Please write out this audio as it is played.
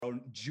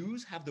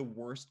Jews have the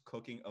worst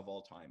cooking of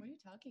all time. What are you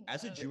talking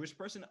As a about? Jewish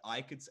person,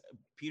 I could.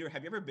 Peter,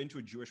 have you ever been to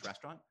a Jewish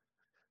restaurant?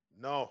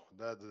 No,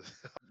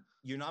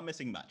 You're not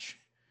missing much.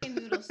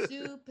 Noodle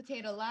soup,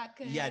 potato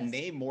latkes. Yeah,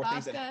 name more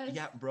things. Latkes.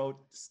 Yeah, bro.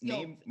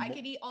 Name. I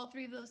could eat all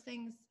three of those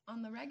things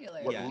on the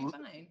regular. Yeah. It'd be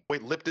fine.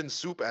 Wait, Lipton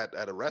soup at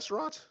a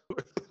restaurant?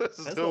 That's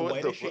the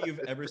whitest shit you've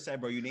ever said,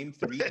 bro. You named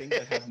 3 things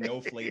that have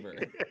no flavor.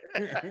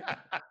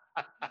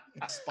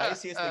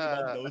 Spiciest thing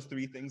about those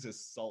 3 things is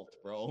salt,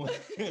 bro. Like,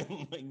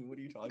 what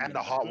are you talking about? And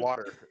the hot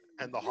water.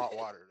 And the hot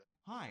water.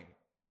 Hi,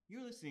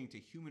 you're listening to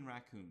Human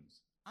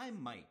Raccoons.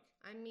 I'm Mike.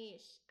 I'm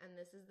Mish, and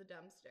this is The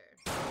Dumpster.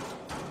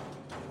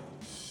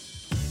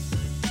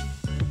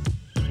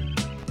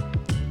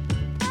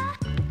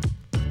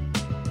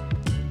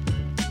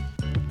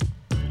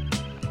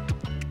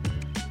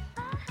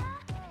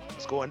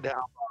 What's going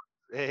down?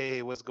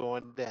 Hey, what's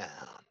going down?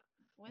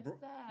 What's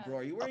that? Bro,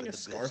 are you wearing a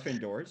scarf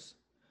indoors?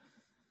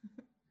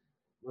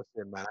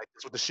 Listen, man,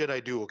 that's what the shit I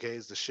do. Okay,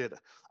 is the shit.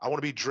 I want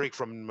to be Drake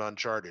from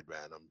Uncharted,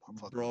 man. I'm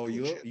fucking. Bro,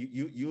 you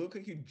look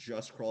like you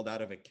just crawled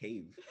out of a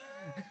cave.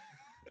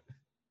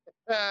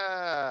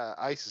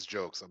 ISIS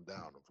jokes. I'm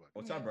down.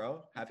 What's up,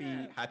 bro?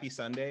 Happy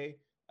Sunday.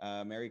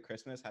 Merry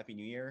Christmas. Happy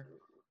New Year.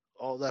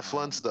 All that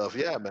fun stuff.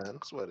 Yeah, man.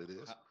 That's what it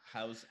is.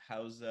 How's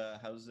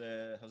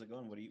it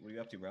going? What are you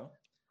up to, bro?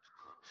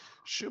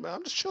 Shoot, man,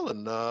 I'm just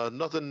chilling.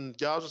 Nothing.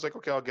 Yeah, I was just like,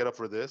 okay, I'll get up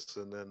for this,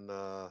 and then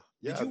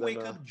Did you wake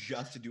up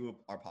just to do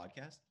our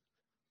podcast?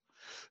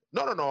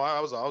 No. I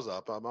was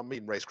up. I'm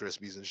eating Rice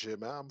Krispies and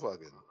shit, man. I'm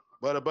fucking.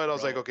 But I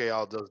was like, okay,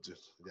 I'll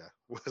just. Yeah.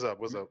 What's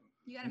up?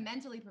 You gotta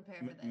mentally prepare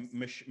for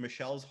this.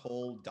 Michelle's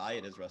whole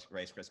diet is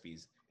Rice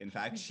Krispies. In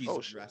fact, she's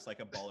dressed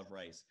like a ball of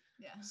rice.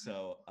 Yeah.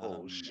 So.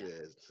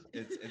 Shit.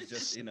 It's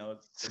just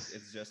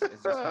it's just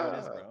how it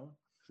is, bro.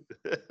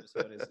 That's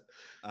what it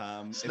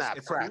is.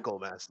 Snap, crackle,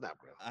 man. Snap,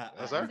 crackle.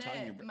 That's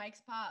it.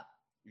 Mike's Pop.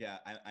 Yeah,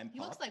 I'm Pop. He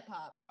looks like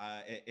Pop.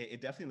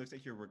 It definitely looks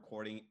like you're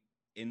recording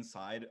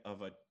inside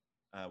of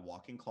a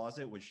walk-in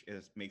closet, which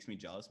makes me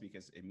jealous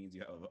because it means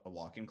you have a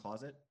walk-in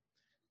closet,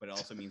 but it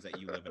also means that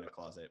you live in a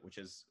closet, which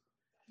is.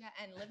 Yeah,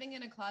 and living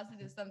in a closet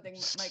is something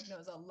Mike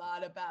knows a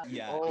lot about.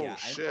 Yeah.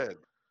 Shit.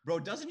 Bro,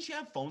 doesn't she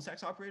have phone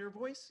sex operator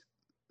voice?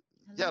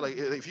 Yeah, like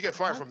if you get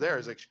fired from there,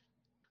 it's like.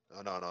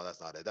 Oh, no, that's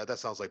not it. That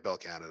sounds like Bell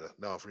Canada.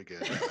 No, freaking.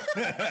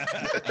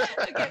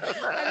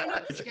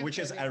 Which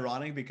is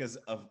ironic because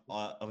of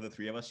the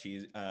 3 of us,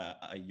 she's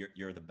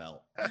you're the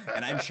bell,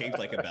 and I'm shaped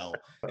like a bell,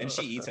 and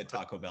she eats at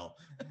Taco Bell.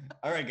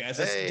 All right, guys,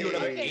 let's do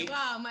another. Okay,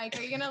 wow, Mike,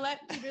 are you gonna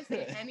let Peter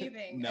say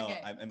anything? No,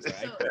 okay. I'm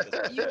sorry.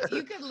 So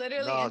you could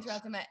literally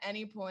interrupt him at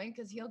any point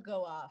because he'll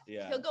go off.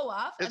 Yeah. He'll go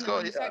off, and then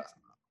when he starts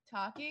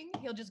talking,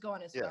 he'll just go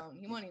on his phone.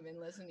 He won't even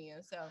listen to you.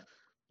 So.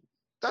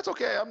 That's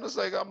okay. I'm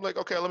like,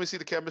 okay, let me see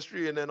the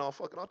chemistry, and then I'll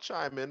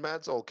chime in, man.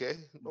 It's okay.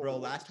 No Bro,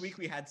 last week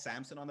we had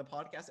Samson on the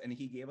podcast, and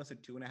he gave us a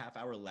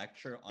 2.5-hour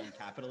lecture on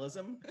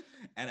capitalism,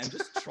 and I'm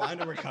just trying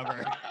to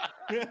recover.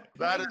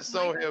 That is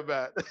so him,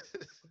 man.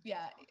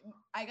 Yeah,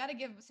 I gotta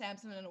give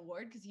Samson an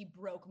award because he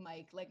broke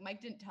Mike. Like Mike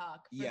didn't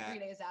talk for 3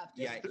 days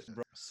after. Yeah,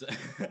 bro. So,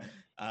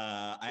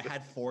 I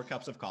had 4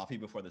 cups of coffee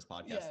before this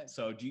podcast. Yeah.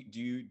 So do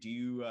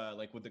you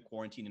like with the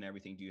quarantine and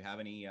everything? Do you have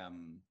any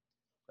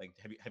like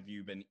have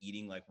you been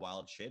eating like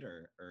wild shit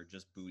or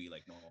just booty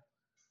like normal?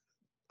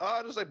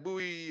 Just like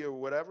booty or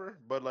whatever.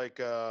 But like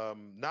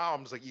now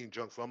I'm just like eating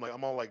junk food.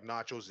 I'm on like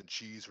nachos and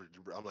cheese.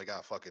 I'm like,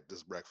 fuck it, this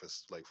is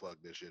breakfast. Like fuck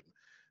this shit.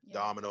 Yeah.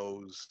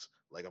 Domino's.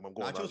 Like I'm going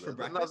nachos for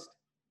breakfast.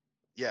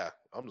 Yeah,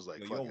 I'm just like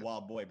you're a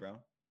wild boy, bro.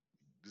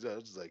 Just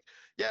like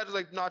just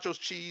like nachos,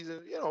 cheese,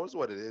 and it's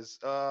what it is.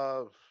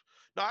 No,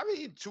 I haven't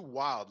eaten too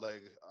wild.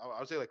 Like I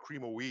would say like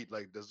cream of wheat.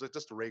 Like there's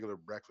just the regular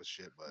breakfast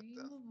shit. But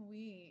cream of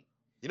wheat.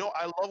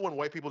 I love when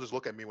white people just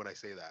look at me when I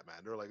say that,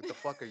 man. They're like, what the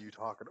fuck are you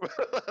talking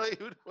about? Like,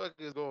 who the fuck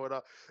is going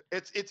on?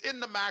 It's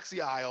in the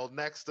Maxi aisle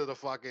next to the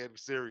fucking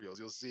cereals.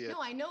 You'll see it. No,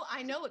 I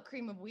know what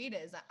cream of wheat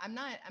is. I'm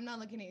not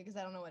looking at you because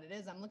I don't know what it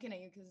is. I'm looking at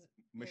you because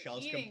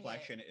Michelle's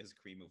complexion is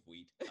cream of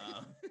wheat.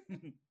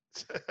 True,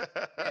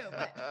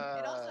 but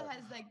it also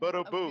has like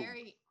a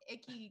very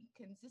icky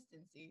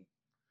consistency.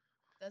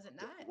 Does it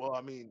not? Well,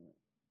 I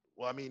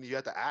mean, you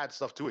have to add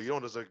stuff to it. You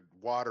don't just like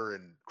water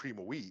and cream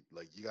of wheat.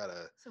 Like you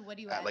gotta. So what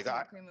do you add to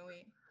cream of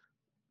wheat?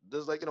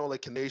 There's like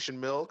like Canadian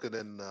milk, and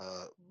then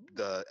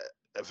the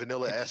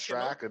vanilla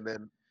extract, and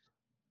then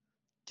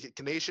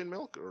Canadian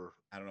milk, or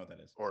I don't know what that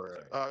is.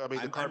 Or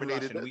the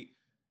carbonated.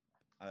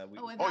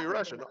 You're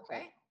Russian, milk,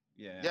 right?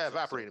 Yeah. Yeah,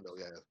 evaporated milk.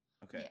 Yeah.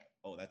 Okay. Yeah.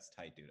 Oh, that's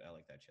tight, dude. I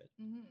like that shit.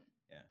 Mm-hmm.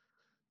 Yeah.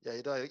 Yeah,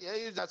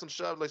 you add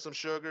some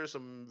sugar,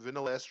 some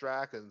vanilla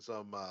extract, and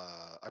some.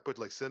 I put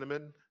like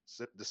cinnamon,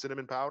 the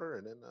cinnamon powder,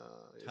 and then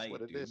it's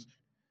what it is.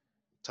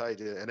 Tight,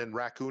 yeah. And then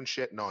raccoon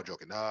shit. No, I'm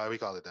joking. No, we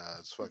call it.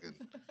 It's fucking.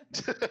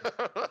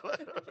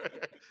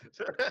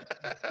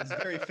 It's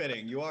very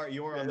fitting. You are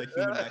on the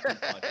Human Raccoon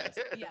podcast.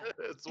 Yeah,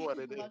 that's what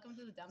it is. Welcome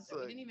to the dumpster.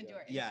 We didn't even do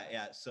our intro.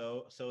 Yeah.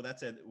 So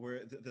that's it.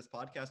 We're this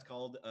podcast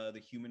called the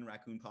Human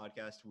Raccoon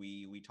Podcast.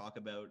 We talk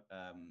about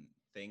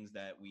things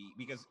that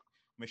because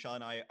Michelle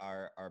and I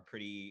are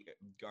pretty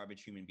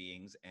garbage human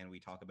beings, and we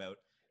talk about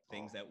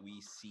things that we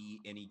see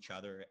in each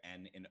other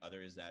and in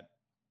others that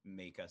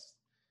make us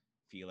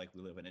feel like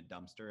we live in a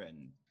dumpster,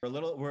 and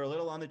we're a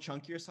little on the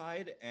chunkier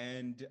side,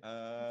 and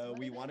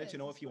we wanted to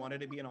know if you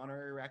wanted to be an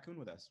honorary raccoon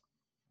with us.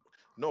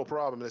 No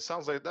problem. It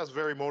sounds like that's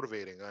very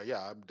motivating.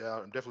 Yeah, I'm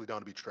down. I'm definitely down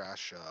to be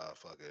trash,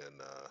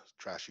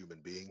 trash human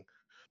being.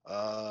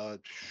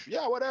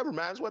 Yeah, whatever,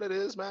 man. It's what it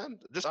is, man.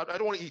 Just I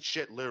don't want to eat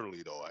shit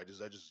literally though. I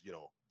just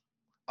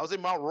I was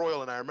in Mount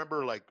Royal and I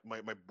remember like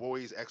my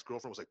boy's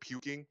ex-girlfriend was like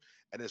puking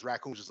and this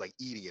raccoon was just like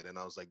eating it, and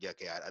I was like, yeah,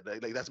 okay,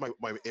 like that's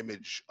my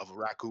image of a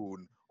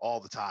raccoon all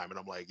the time, and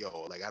I'm like,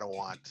 yo, like I don't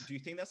want. Do you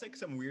think that's like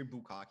some weird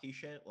bukkake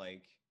shit?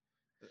 Like,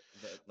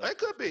 it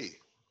could be.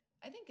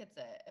 I think it's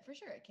for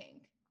sure a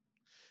kink.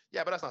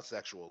 Yeah, but that's not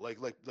sexual. Like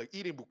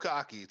eating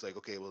bukkake, it's like,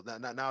 okay, well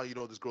now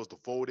this girl's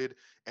devoted,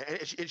 and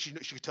she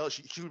could tell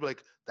she would be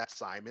like, that's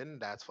Simon,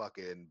 that's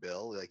fucking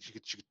Bill. Like she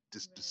could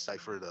just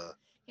decipher the.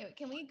 Yeah,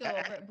 can we go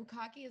over it?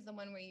 Bukkake is the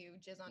one where you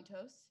jizz on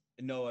toast?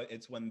 No,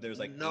 it's when there's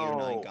like 8 or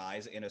 9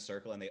 guys in a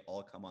circle and they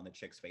all come on the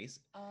chick's face.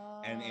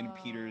 Oh. And in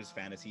Peter's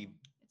fantasy,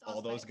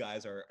 all those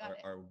guys are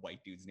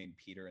white dudes named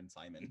Peter and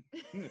Simon,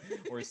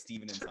 or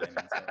Steven and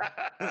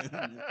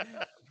Simon.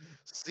 So.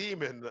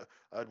 Seaman,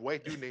 a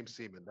white dude named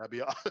Seaman. That'd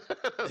be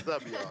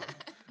awesome.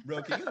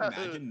 Bro, can you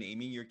imagine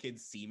naming your kid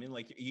Seaman?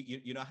 Like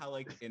you know how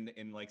like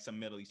in like some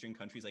Middle Eastern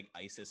countries, like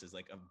Isis is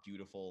like a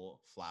beautiful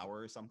flower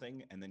or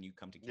something, and then you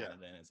come to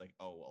Canada and it's like,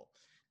 oh well,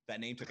 that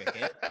name took a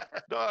hit.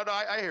 No,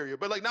 I hear you,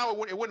 but like now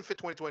it wouldn't fit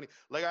 2020.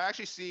 Like I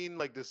actually seen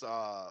like this.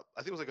 I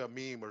think it was like a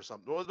meme or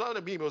something. Well, it was not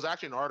a meme. It was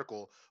actually an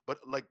article, but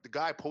like the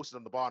guy posted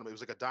on the bottom. It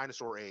was like a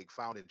dinosaur egg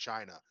found in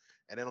China,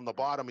 and then on the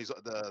bottom, he's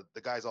the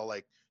guy's all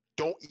like,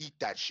 don't eat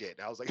that shit.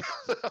 And I was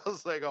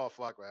like, oh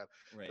fuck, man,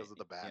 because of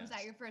the bad. Was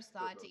that your first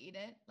thought to eat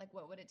it? Like,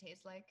 what would it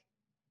taste like?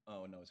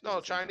 Oh no, no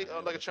Chinese,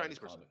 like a Chinese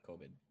person.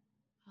 COVID.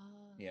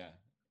 Oh. Yeah.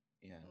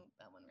 Yeah. Oh,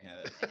 that one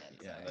right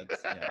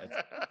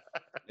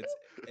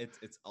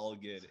it's all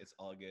good. It's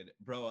all good,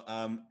 bro.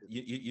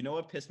 You know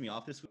what pissed me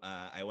off this week?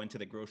 I went to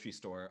the grocery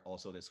store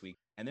also this week,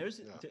 and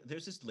there's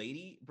this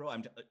lady, bro.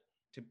 I'm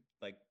to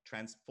like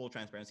full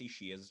transparency.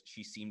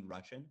 She seemed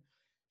Russian.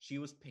 She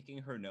was picking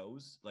her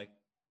nose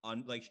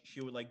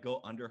she would like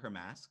go under her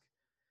mask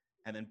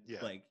and then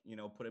like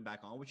put it back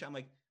on, which I'm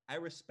like, I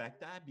respect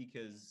that,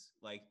 because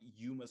like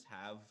you must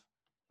have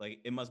like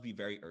it must be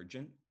very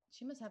urgent.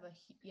 She must have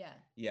yeah.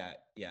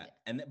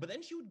 And but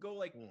then she would go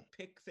like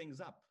pick things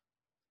up,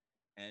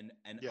 and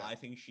I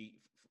think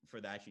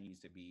for that she needs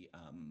to be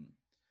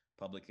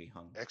publicly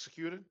hung,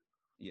 executed.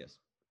 Yes,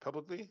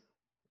 publicly.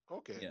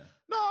 Okay. Yeah.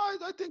 No,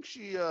 I think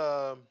she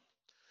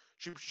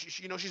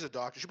she's a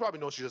doctor. She probably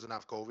knows she doesn't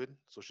have COVID,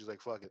 so she's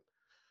like, fuck it.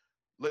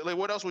 Like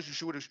what else you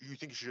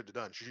think she should have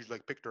done? She should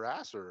like picked her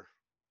ass, or?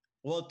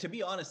 Well, to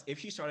be honest, if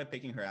she started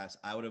picking her ass,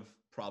 I would have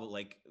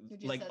probably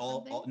like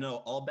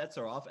all bets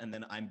are off, and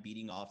then I'm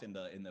beating off in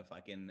the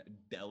fucking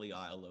deli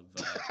aisle of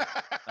the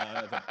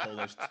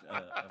Polish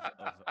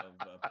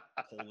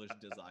Polish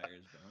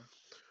desires, bro.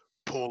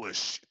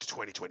 Polish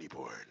 2020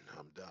 born.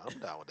 I'm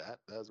down with that.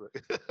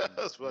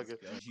 That's fucking.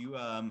 You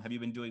have you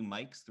been doing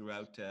mics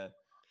throughout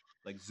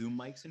like Zoom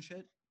mics and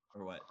shit,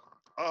 or what?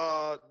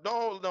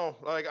 No.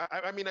 Like,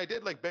 I mean, I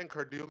did like Ben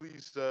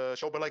Cardilli's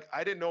show, but like,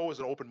 I didn't know it was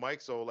an open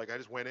mic. So like, I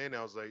just went in and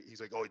I was like,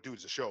 he's like, oh, dude,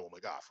 it's a show. I'm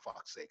like,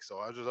 fuck's sake. So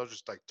I was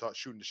just like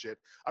shooting the shit.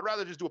 I'd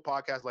rather just do a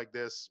podcast like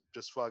this,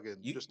 just fucking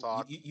just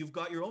talk. You've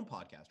got your own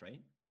podcast,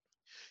 right?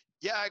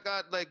 Yeah, I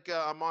got like,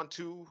 I'm on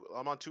two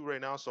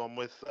right now. So I'm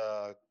with,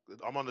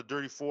 I'm on the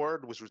Dirty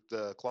Ford, which was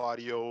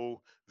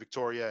Claudio,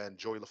 Victoria, and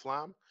Joey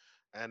LaFlamme.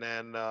 And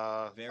then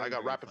I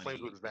got Rapid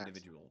Flames with Vance.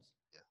 Individuals.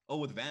 Yeah. Oh,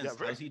 with Vance.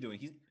 Yeah, how's he doing?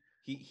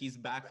 He's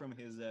back from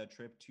his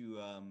trip to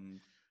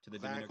the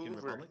Dominican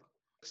Republic.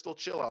 Still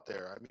chill out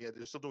there. I mean,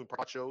 they're still doing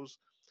prod shows.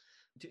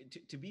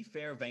 To be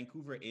fair,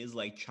 Vancouver is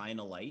like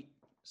China light,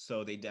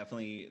 so they're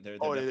definitely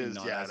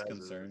not as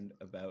concerned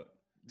about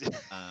the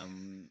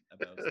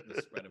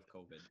spread of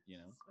COVID. You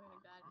know, swear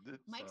to God.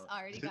 Mike's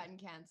already gotten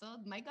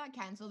canceled. Mike got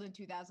canceled in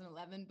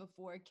 2011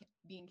 before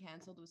being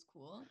canceled was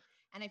cool.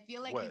 And I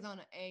feel like he's on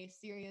a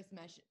serious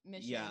mission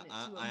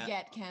to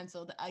get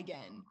canceled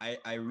again. I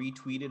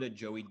retweeted a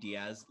Joey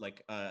Diaz,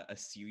 like a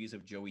series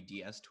of Joey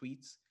Diaz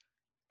tweets,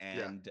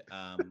 and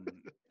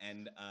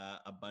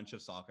a bunch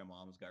of soccer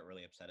moms got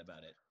really upset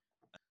about it.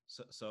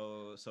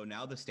 So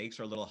now the stakes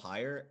are a little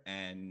higher,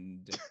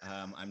 and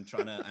I'm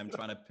trying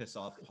to piss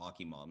off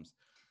hockey moms.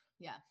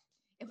 Yeah,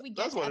 if we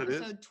get to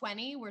episode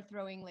 20, we're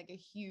throwing like a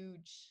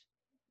huge.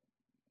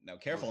 Now,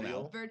 careful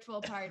now. Virtual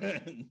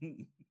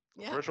party.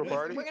 Yeah. Virtual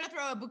party. We're gonna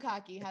throw a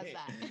bukkake. How's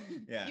that?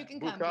 Yeah, you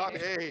can come.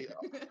 Hey,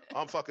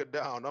 I'm fucking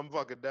down.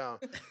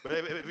 But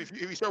if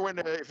you start wearing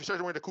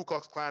the Ku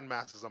Klux Klan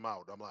masks, I'm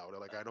out.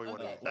 Like I know you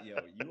want to. Yo,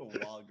 you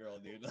a wild girl,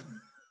 dude.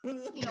 Yo, you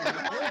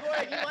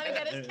want to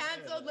get us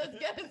canceled? Let's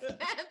get us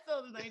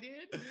canceled, my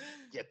dude.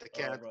 Get the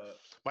cancel.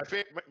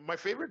 My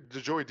favorite the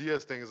Joey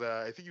Diaz thing is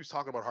I think he was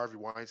talking about Harvey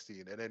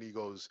Weinstein, and then he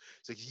goes,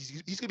 "It's like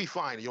he's gonna be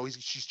fine. You know,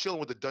 she's chilling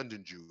with the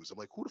Dungeon Jews." I'm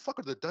like, "Who the fuck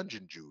are the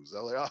Dungeon Jews?"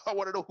 I'm like, I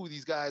want to know who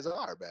these guys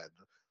are, man.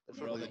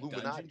 Bro, the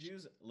dungeon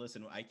Jews.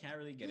 Listen, I can't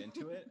really get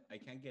into it. I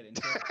can't get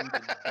into who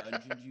the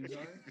dungeon Jews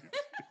are.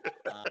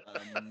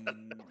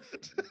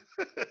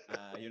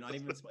 You're not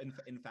even.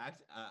 In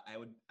fact, I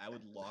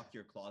would lock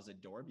your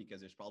closet door because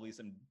there's probably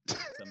some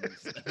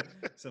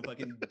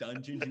fucking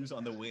dungeon Jews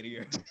on the way to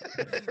your.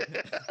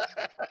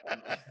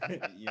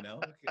 You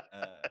know.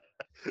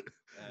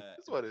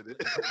 That's what it is.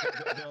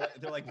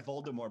 They're like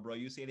Voldemort, bro.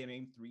 You say their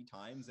name 3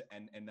 times,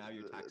 and now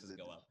your taxes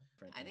go up.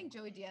 I think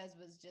Joey Diaz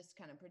was just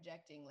kind of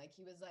projecting. Like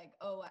he was like,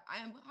 "Oh,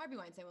 Harvey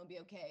Weinstein won't be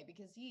okay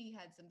because he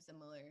had some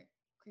similar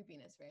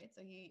creepiness, right?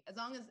 So as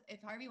long as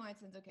if Harvey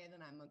Weinstein's okay,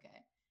 then I'm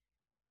okay."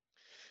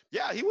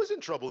 Yeah, he was in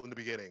trouble in the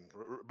beginning,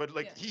 but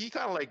like he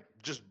kind of like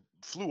just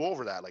flew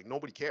over that. Like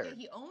nobody cared. Yeah,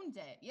 he owned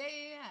it.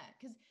 Yeah.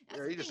 Because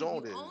he just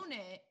owned it.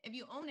 If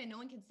you own it, no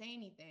one can say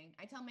anything.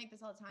 I tell Mike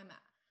this all the time.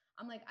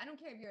 I'm like, I don't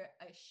care if you're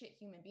a shit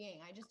human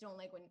being. I just don't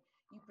like when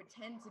you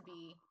pretend to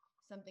be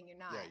something you're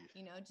not.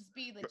 Yeah, just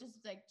be like,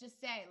 just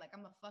say like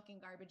I'm a fucking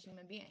garbage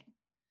human being.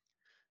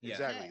 Yeah.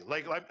 Exactly.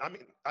 Like I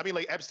mean,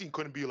 like Epstein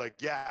couldn't be like,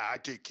 yeah, I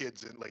take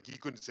kids, and like he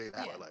couldn't say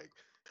that. Yeah.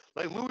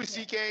 Like Louis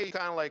C.K.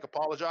 kind of like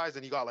apologized,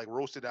 and he got like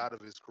roasted out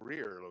of his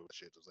career.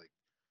 Shit. It was like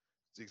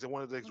he's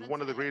one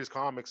of the greatest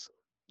comics.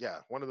 Yeah,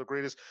 one of the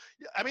greatest.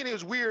 I mean, it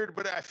was weird,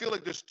 but I feel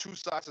like there's 2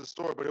 sides of the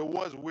story. But it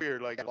was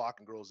weird, like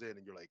locking girls in,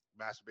 and you're like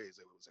masturbating.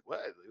 It was like, what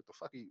the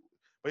fuck?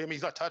 But I mean,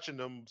 he's not touching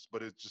them,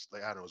 but it's just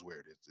like I don't know. It's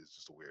weird. It's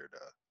just a weird.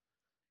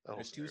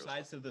 There's 2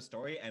 sides to the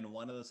story, and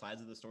one of the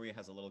sides of the story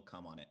has a little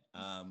cum on it.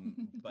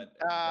 But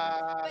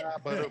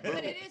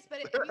it is.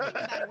 But if you think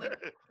about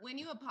it, when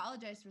you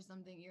apologize for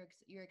something,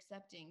 you're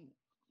accepting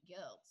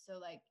guilt. So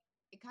like,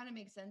 it kind of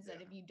makes sense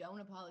that if you don't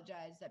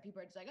apologize, that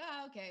people are just like,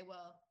 oh, okay,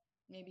 well,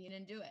 maybe you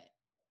didn't do it.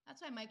 That's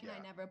why Mike and I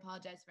never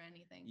apologize for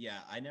anything.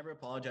 Yeah, I never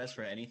apologize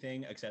for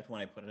anything except when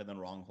I put it in the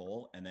wrong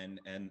hole, and then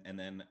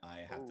I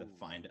have to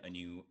find a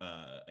new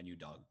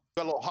dog.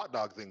 Got a little hot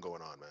dog thing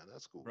going on, man.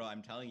 That's cool. Bro,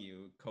 I'm telling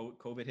you,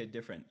 COVID hit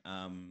different.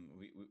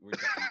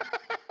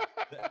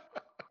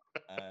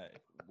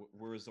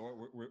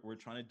 We're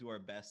trying to do our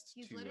best.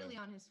 He's literally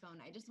on his phone.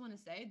 I just want to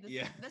say this.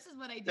 Yeah. This is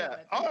what I do.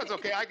 With. Oh, it's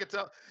okay. I can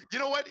tell. You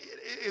know what?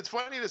 It's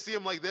funny to see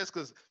him like this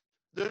because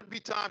there'd be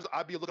times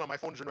I'd be looking on my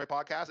phone during my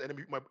podcast, and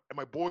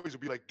my boys would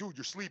be like, "Dude,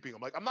 you're sleeping."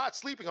 I'm like, "I'm not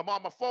sleeping. I'm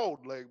on my phone."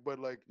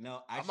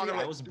 No, actually,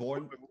 I was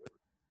born.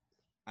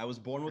 I was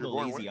born with a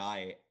lazy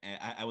eye.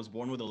 I was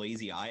born with a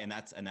lazy eye, and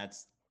that's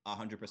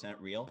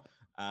 100% real.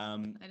 I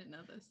didn't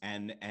know this.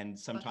 And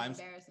sometimes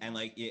and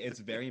like it's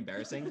very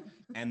embarrassing.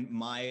 And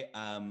my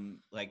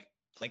like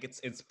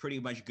it's pretty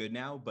much good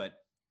now,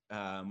 but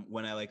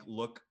when I like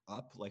look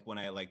up, like when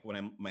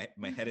I'm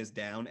my head is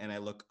down and I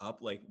look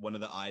up, like one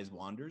of the eyes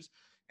wanders.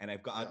 And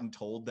I've gotten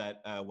told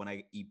that when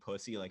I eat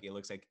pussy, like it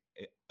looks like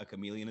a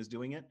chameleon is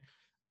doing it.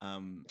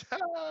 But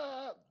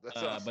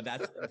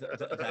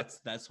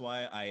that's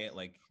why I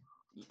like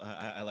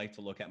I like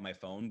to look at my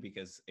phone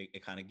because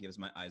it kind of gives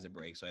my eyes a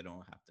break, so I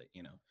don't have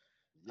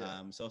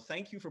to, So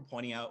thank you for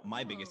pointing out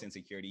my biggest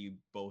insecurity, you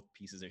both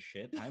pieces of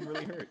shit. I'm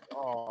really hurt.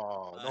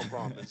 Oh, no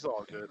problem. It's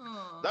all good.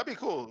 That'd be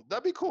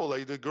cool.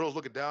 Like the girl's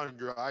looking down and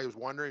your eye is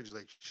wandering.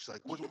 She's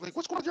like, what's going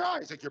on with your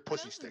eyes? Like your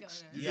pussy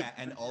stinks. Yeah,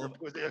 and all of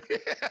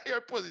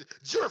your pussy.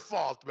 It's your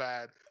fault,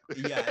 man.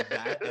 Yeah,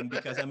 that, and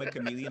because I'm a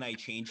chameleon, I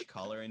change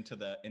color into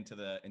the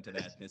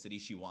ethnicity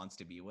she wants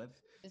to be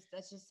with.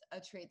 That's just a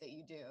trait that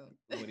you do.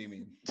 What do you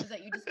mean? Is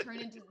that you just turn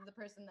into the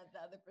person that the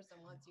other person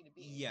wants you to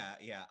be? Yeah.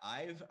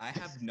 I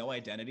have no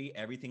identity.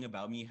 Everything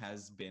about me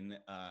has been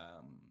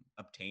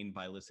obtained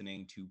by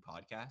listening to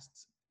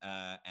podcasts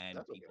and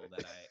that's people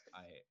that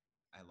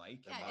I like.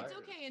 Yeah, it's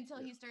okay until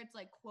he starts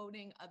like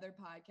quoting other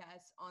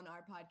podcasts on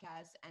our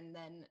podcast, and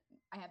then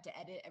I have to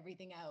edit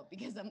everything out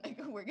because I'm like,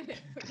 we're gonna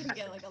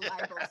get like a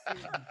libel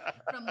suit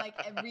from like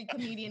every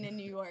comedian in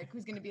New York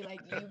who's gonna be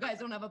like, you guys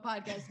don't have a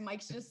podcast.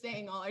 Mike's just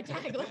saying all our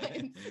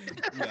taglines.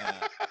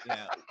 Yeah.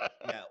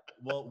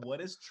 Well,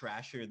 what is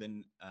trashier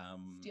than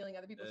stealing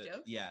other people's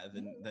jokes? Yeah,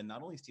 than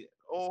not only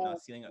not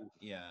stealing.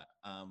 Yeah,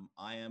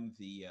 I am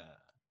the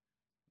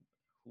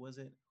who was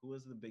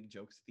the big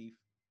jokes thief?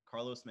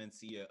 Carlos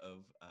Mencia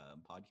of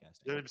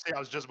podcasting. I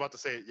was just about to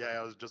say it. Yeah,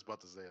 I was just about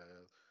to say it.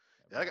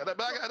 Yeah, that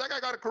guy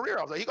got a career.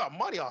 I was like, he got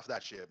money off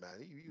that shit, man.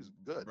 He was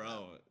good, bro.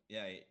 Man.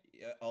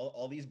 Yeah,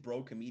 all these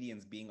bro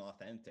comedians being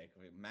authentic.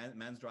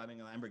 Man's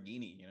driving a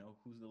Lamborghini.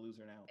 Who's the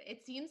loser now?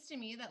 It seems to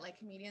me that like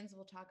comedians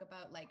will talk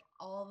about like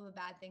all the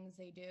bad things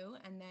they do,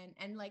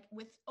 and like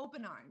with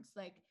open arms,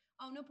 like,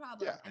 oh, no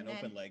problem. Yeah, and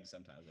open legs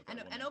sometimes.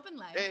 And open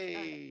legs.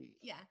 Hey.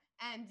 Yeah,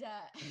 and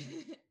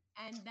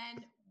and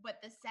then,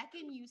 but the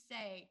second you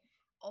say,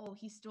 oh,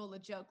 he stole a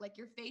joke, like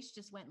your face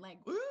just went like,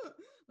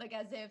 like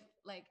as if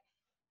like,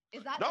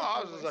 is that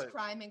like the worst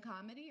crime in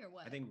comedy or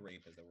what? I think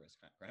rape is the worst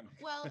crime.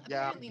 Well,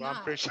 apparently not.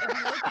 I'm pretty sure.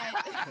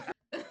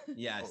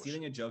 Yeah,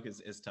 stealing a joke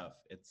is tough.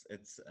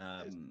 It's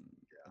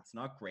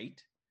not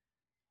great.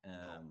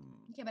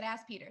 Okay, but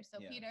ask Peter. So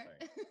Peter.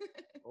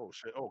 Oh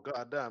shit! Oh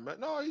goddamn, man!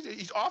 No,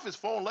 he's off his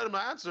phone. Let him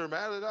answer,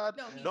 man. God.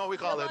 No, we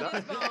call it. On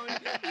his phone.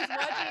 He's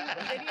watching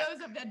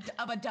videos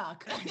of a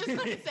duck. I just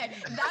want to say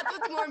that's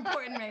what's more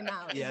important right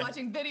now. He's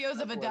watching videos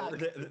of a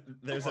duck.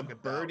 There's a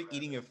bird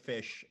eating a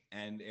fish,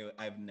 and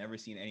I've never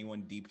seen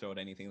anyone deep throat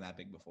anything that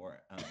big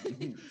before.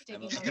 You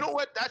know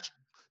what?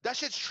 That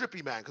shit's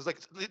trippy, man. Because like,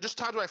 there's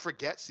times where I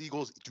forget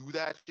seagulls do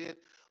that shit.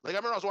 Like I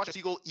remember I was watching a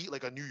seagull eat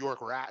like a New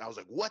York rat, and I was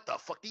like, "What the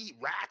fuck? They eat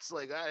rats?"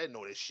 Like I didn't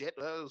know this shit.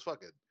 That was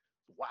fucking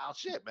wild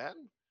shit,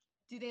 man.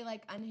 Do they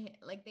like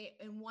they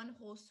in one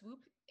whole swoop?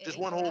 Just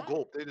one whole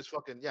gulp. They just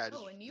fucking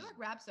and New York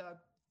rats are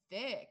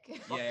thick.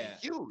 Fucking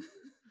huge.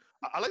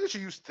 I like that you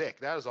use thick.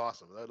 That is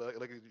awesome.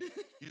 Like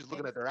you just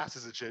looking at their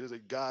asses and shit. It's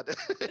like God.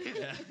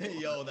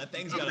 Yo, that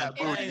thing's got a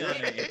booty on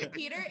it.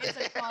 Peter,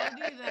 it's a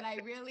quality that I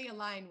really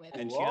align with.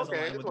 And she doesn't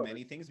align with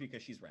many things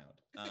because she's round.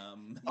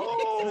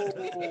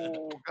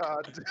 Oh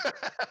God.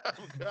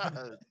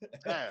 God.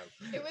 Damn.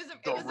 It was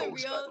a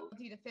real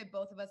to fit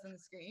both of us on the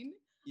screen.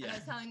 Yeah. And I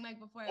was telling Mike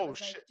before, I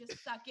was like,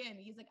 just suck in.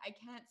 He's like, I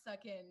can't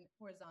suck in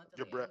horizontally.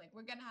 I'm like,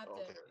 we're gonna have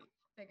to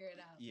figure it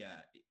out.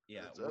 Yeah.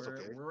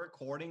 We're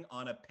recording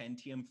on a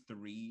Pentium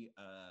 3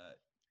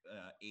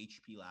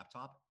 HP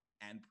laptop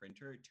and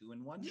printer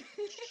 2-in-1.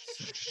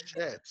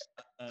 Shit.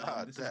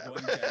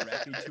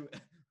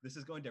 This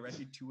is going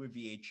directly to a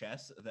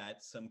VHS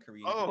that some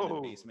Korean kid in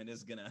the basement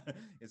is gonna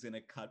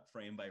cut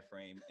frame by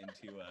frame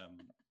into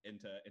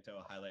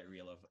a highlight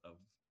reel of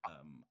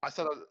I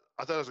thought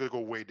I was gonna go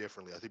way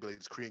differently. I think like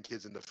these Korean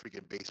kids in the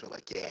freaking basement,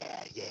 like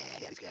yeah,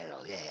 and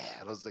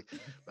I was like,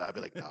 I'd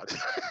be like, no.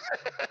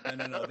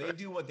 No. They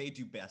do what they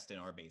do best in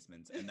our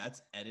basements, and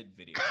that's edit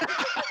video.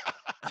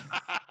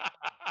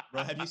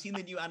 Bro, have you seen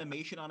the new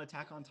animation on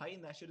Attack on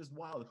Titan? That shit is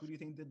wild. Who do you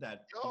think did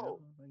that?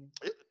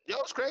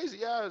 It's crazy.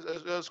 Yeah,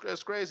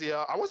 it's crazy.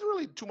 I wasn't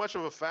really too much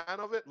of a fan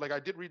of it. Like I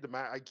did read the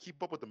I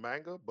keep up with the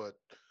manga, but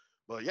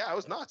yeah, it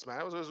was nuts,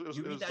 man. It was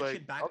you read that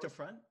shit back to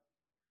front?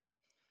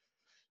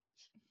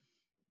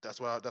 That's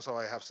how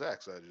I have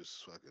sex. I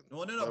just fucking.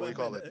 No.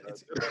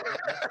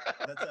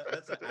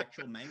 That's an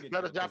actual manga.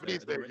 Not a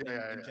Japanese thing.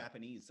 In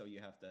Japanese, so you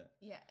have to.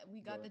 Yeah,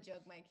 we got the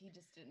joke, Mike. He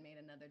just didn't made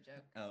another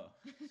joke. Oh,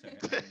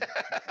 sorry.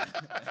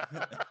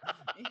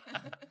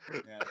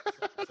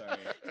 Sorry.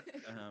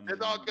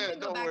 It's all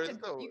good.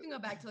 You can go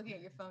back to looking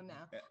at your phone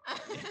now.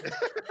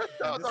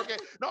 No, it's okay.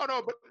 No,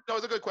 but no,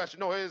 it's a good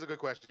question. No, it is a good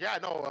question. Yeah,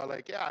 no,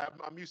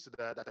 I'm used to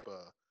that type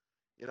of.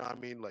 You know what I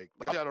mean? Like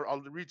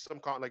I'll read some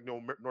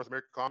North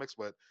American comics,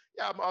 but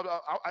yeah,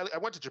 I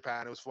went to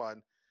Japan. It was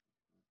fun.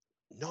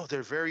 No,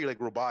 they're very like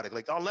robotic.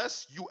 Like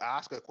unless you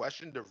ask a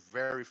question, they're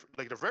very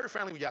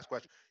friendly when you ask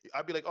questions.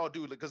 I'd be like, oh,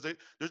 dude, because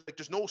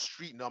there's no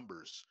street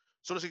numbers,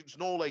 so there's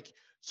no like,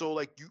 so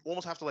like you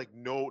almost have to like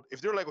know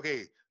if they're like,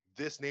 okay,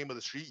 this name of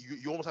the street,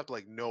 you almost have to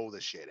like know the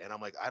shit. And I'm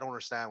like, I don't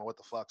understand what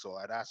the fuck. So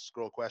I'd ask this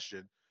girl a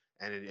question.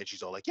 And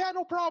she's all like, yeah,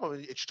 no problem.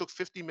 And she took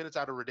 15 minutes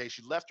out of her day.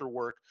 She left her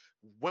work,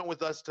 went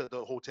with us to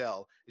the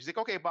hotel. She's like,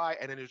 okay, bye.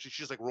 And then she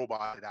just like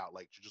roboted out.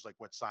 Like she just like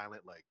went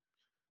silent. Like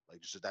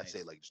just that's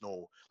it. Like there's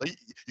no, like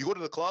you go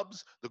to the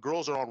clubs, the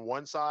girls are on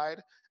one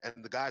side and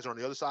the guys are on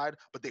the other side,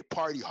 but they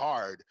party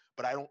hard.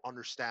 But I don't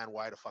understand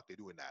why the fuck they're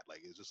doing that.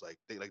 Like it's just like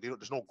they don't,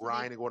 there's no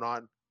grinding going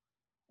on.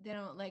 They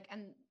don't like,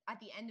 and at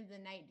the end of the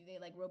night, do they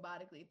like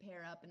robotically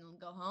pair up and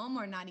go home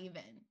or not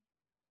even?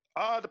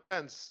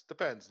 Depends.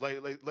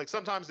 Like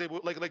sometimes they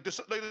would like there's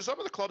some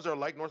of the clubs that are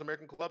like North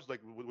American clubs,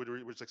 like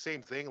it's like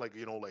same thing, like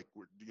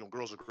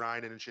girls are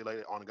grinding and shit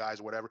like on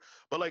guys or whatever.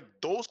 But like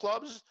those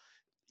clubs,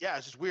 yeah,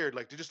 it's just weird.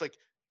 Like they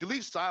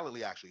leave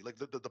silently actually. Like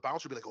the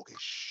bouncer would be like, okay,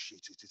 shh,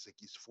 it's like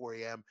it's 4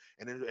 a.m.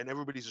 and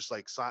everybody's just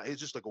like silent. It's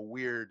just like a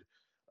weird.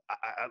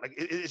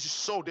 It's just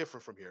so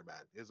different from here,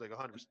 man. It's like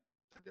 100%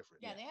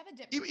 different. Yeah, they have a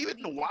different.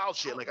 Even the wild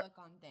shit like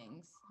on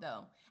things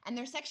though, and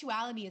their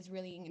sexuality is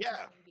really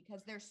interesting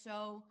because they're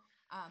so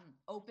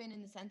open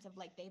in the sense of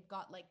like they've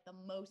got like the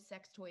most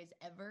sex toys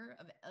ever.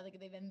 Like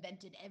they've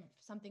invented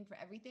something for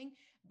everything,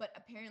 but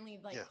apparently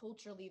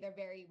culturally they're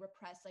very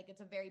repressed. Like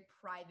it's a very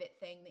private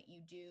thing that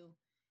you do,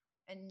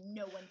 and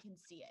no one can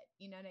see it.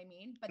 You know what I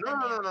mean? But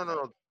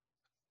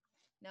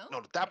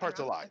no, that part's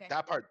a lie. Okay.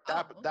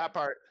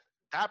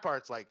 That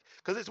part's like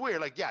because it's weird.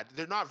 Like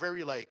they're not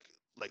very like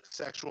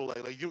sexual,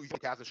 like you can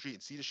pass the street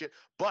and see the shit.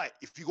 But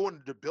if you go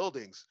into the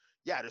buildings,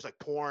 there's like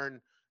porn,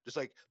 just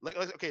like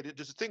okay,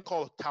 there's a thing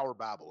called Tower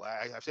Babel.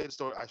 I've said this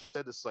story. I've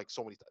said this like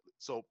so many times.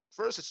 So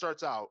first it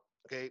starts out,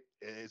 okay,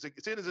 it's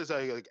in this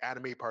like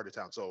anime part of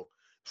town. So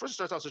first it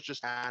starts out, so it's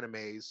just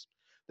animes.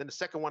 Then the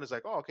second one is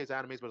like, oh, okay, it's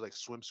animes, but it's like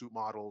swimsuit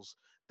models.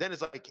 Then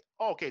it's like,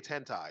 oh, okay, it's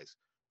hentais.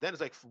 Then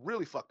it's like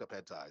really fucked up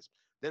hentais.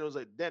 Then it was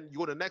like, then you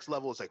go to the next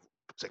level, it's like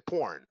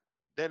porn.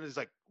 Then it's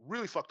like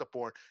really fucked up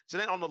porn. So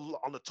then on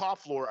the top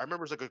floor, I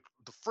remember it's like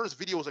the first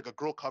video was like a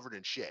girl covered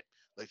in shit,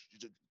 like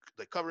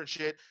covered in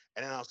shit.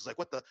 And then I was like,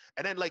 what the?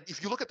 And then like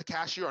if you look at the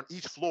cashier on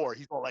each floor,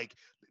 he's all like,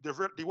 they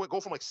go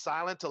from like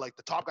silent to like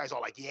the top guy's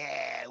all like,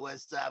 yeah,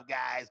 what's up,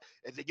 guys?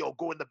 And then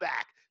go in the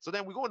back. So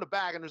then we go in the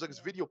back and there's like this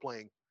video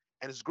playing,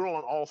 and this girl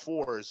on all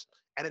fours,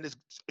 And then this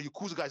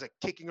Yakuza guy's like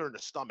kicking her in the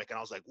stomach, and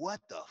I was like, "What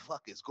the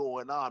fuck is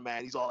going on,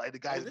 man?" He's all like, the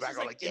guys in the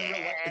background like,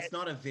 "Yeah." It's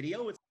not a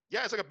video. It's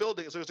like a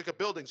building. So it's like a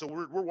building. So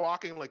we're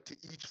walking like to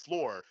each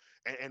floor,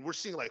 and we're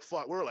seeing like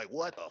fuck. We're like,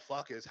 "What the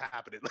fuck is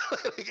happening?"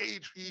 Like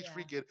each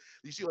freaking.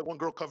 You see like one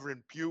girl covered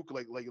in puke,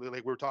 like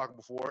we were talking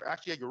before.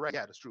 Actually, yeah, you're right.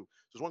 Yeah, that's true.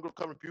 So there's one girl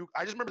covered in puke.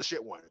 I just remember the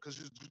shit one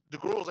because the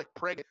girl was like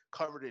pregnant,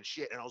 covered in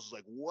shit, and I was just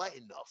like, "What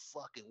in the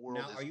fucking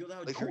world?" Now, are you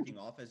allowed jerking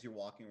off as you're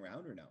walking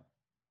around or no?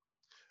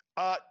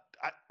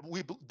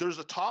 There's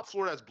a top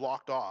floor that's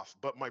blocked off,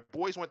 but my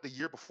boys went the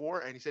year before,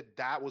 and he said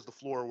that was the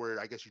floor where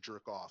I guess you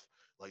jerk off.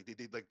 Like they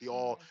did, like they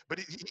all. But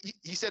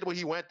he said when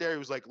he went there, he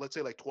was like, let's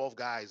say like 12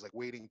 guys like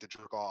waiting to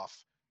jerk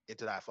off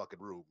into that fucking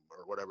room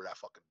or whatever that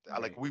fucking.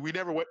 Right. Like we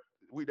never went.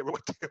 We never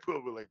went there. We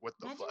were like, what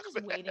the Imagine fuck?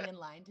 Just waiting in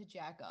line to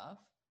jack off.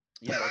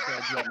 Yeah, that's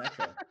what I do at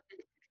Metro.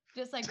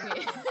 Just like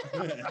wait.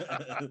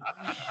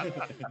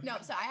 No,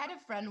 so I had a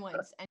friend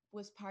once and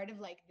was part of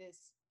like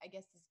this, I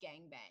guess this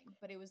gangbang,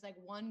 but it was like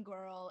one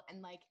girl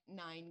and like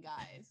 9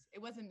 guys.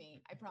 It wasn't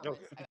me, I promise.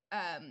 Okay.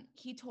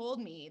 He told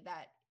me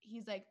that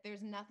he's like,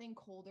 there's nothing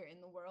colder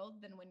in the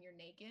world than when you're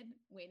naked,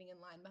 waiting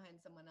in line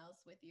behind someone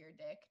else with your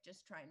dick,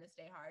 just trying to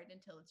stay hard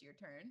until it's your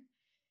turn.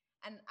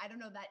 And I don't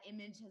know, that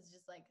image has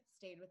just like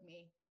stayed with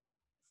me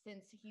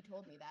since he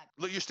told me that.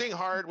 Look, you're staying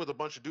hard with a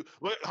bunch of dudes.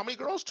 How many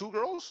girls? 2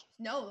 girls?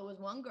 No, it was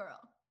one girl.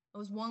 It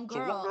was one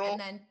girl, and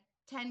then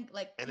 10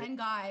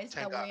 guys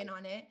that were in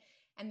on it.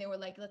 And they were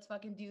like, let's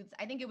fucking do this.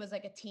 I think it was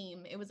like a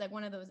team. It was like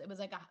one of those, it was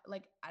like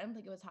I don't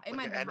think it was, it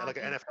might be like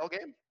an NFL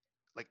game?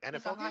 Like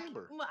NFL game?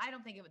 Or? Well, I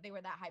don't think they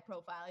were that high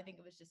profile. I think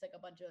it was just like a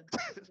bunch of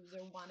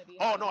loser wannabe.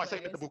 Oh, no, I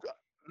think the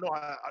No,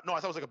 I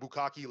thought it was like a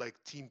Bukkake like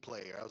team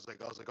play. I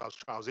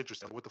was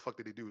interested. What the fuck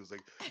did he do? It's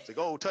like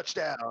oh,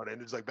 touchdown,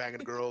 and it's like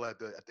banging a girl at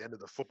the end of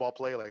the football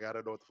play. Like I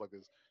don't know what the fuck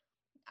is.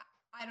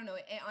 I don't know.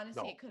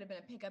 Honestly, it could have been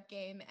a pickup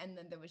game, and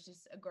then there was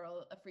just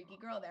a freaky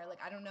girl there. Like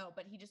I don't know,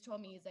 but he just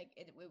told me he's like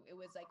it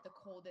was like the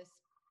coldest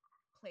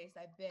place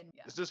I've been.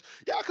 Yeah. It's just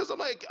because I'm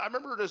like I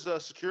remember there's a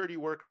security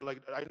work.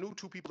 Like I knew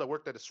 2 people that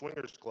worked at a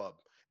swingers club.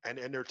 And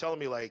they're telling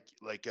me like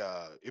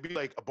it'd be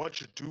like a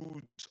bunch of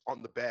dudes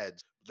on the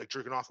beds like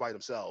jerking off by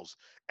themselves,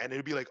 and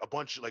it'd be like a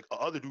bunch like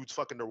other dudes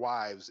fucking their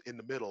wives in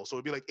the middle. So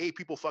it'd be like 8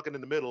 people fucking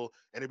in the middle,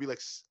 and it'd be like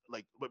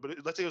but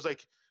let's say it was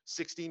like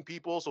 16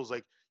 people, so it's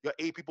like you got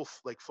 8 people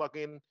like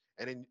fucking,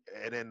 and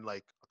then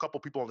like a couple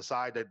people on the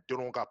side that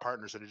don't got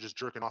partners and they're just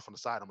jerking off on the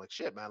side. I'm like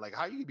shit, man. Like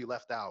how you be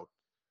left out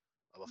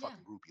of a fucking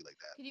groupie like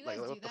that? Could you guys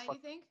do that? You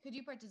think? Could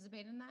you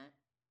participate in that?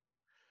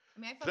 I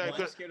mean,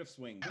 I'm scared of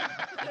swing.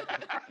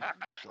 I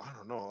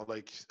don't know.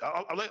 Like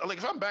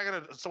if I'm banging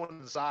at someone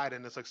inside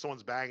and it's like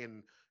someone's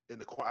banging in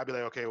the corner, I'd be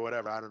like, okay,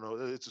 whatever. I don't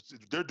know.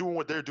 They're doing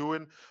what they're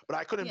doing, but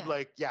I couldn't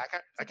I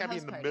can't be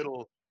in the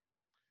middle.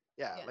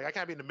 Yeah, like I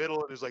can't be in the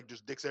middle and there's like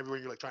just dicks everywhere.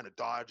 And you're like trying to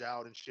dodge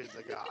out and shit. It's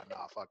like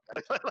nah, fuck.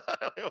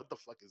 What the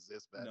fuck is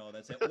this, man? No,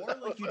 that's it. Or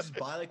like you just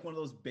buy like one of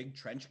those big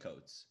trench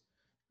coats.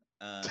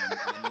 And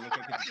you look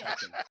like a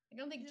detective. I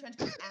don't think trench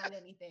coats add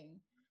anything.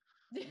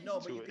 No,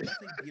 but you can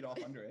definitely beat off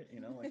under it,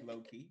 like low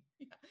key.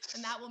 Yeah.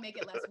 And that will make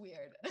it less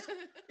weird.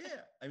 Yeah,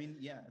 I mean,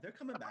 they're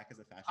coming back as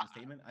a fashion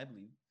statement, I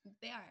believe.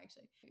 They are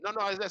actually. No,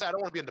 I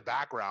don't want to be in the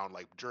background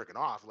like jerking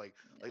off, like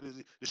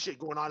the shit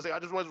going on. It's like I'll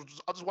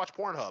just watch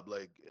Pornhub,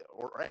 like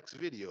or X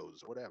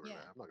videos or whatever. Yeah.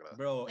 I'm not gonna.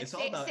 Bro, it's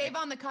all about save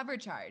on the cover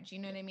charge. You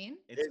know what I mean?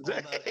 It's all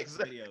about X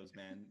videos,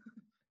 man.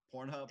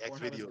 Pornhub has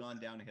gone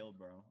downhill,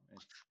 bro.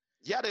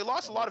 Yeah, they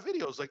lost a lot of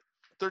videos, like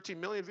 13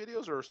 million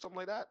videos or something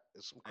like that.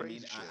 It's some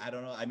crazy shit. I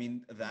don't know. I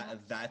mean,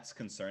 that's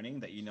concerning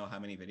that you know how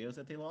many videos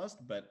that they lost,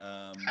 but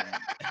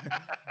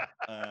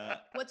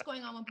what's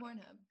going on with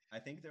Pornhub? I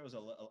think there was a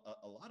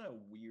lot of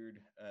weird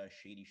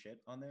shady shit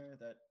on there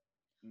that.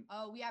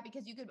 Oh yeah,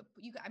 because you could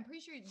I'm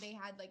pretty sure they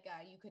had like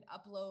you could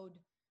upload,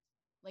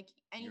 like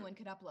anyone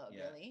could upload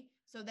really.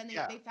 So then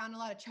they found a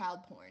lot of child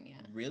porn. Yeah.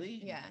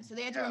 Really? Yeah. So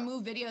they had to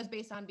remove videos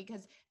based on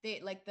because they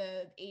like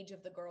the age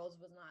of the girls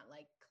was not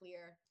like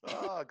clear.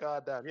 Oh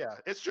goddamn! Yeah,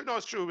 it's true. No,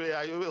 it's true.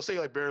 Yeah, it'll say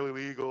like barely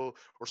legal,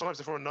 or sometimes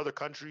they're from another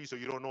country, so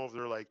you don't know if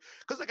they're like.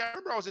 Because like I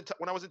remember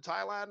when I was in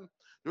Thailand,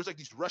 there was like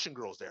these Russian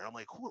girls there. I'm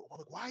like,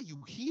 why are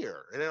you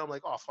here? And then I'm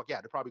like, oh fuck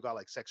yeah, they probably got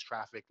like sex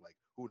trafficked. Like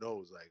who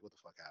knows? Like what the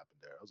fuck happened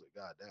there? I was like,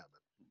 god damn it.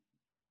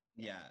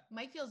 Yeah.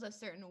 Mike feels a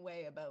certain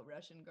way about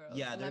Russian girls.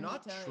 Yeah, they're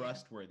not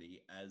trustworthy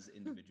as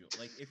individuals.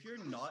 Like if you're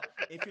not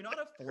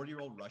a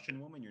 40-year-old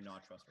Russian woman, you're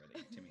not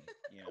trustworthy to me.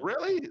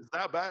 Really? Is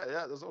that bad?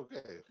 Yeah, that's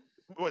okay.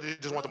 What, you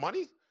just want the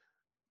money?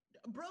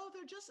 Bro,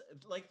 they're just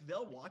like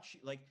they'll watch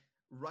like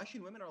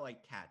Russian women are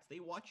like cats.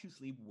 They watch you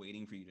sleep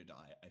waiting for you to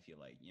die, I feel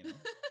like,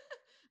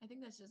 I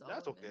think that's just all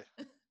that's okay.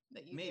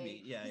 That you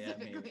maybe,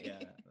 maybe.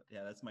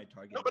 Yeah, that's my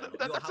target. No, but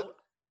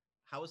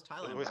how was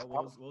Thailand?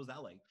 What was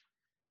that like?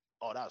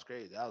 Oh, that was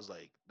crazy. That was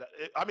like,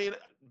 I mean,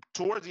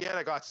 towards the end,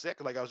 I got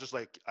sick. Like, I was just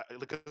like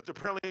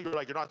apparently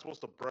you're not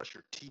supposed to brush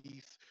your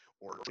teeth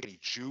or drink any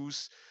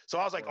juice. So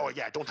I was like, oh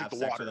yeah, don't drink the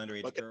water. With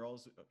underage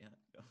girls. Yeah.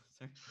 Oh,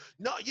 sorry.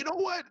 No, you know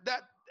what?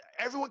 That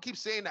everyone keeps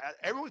saying that.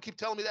 Everyone keep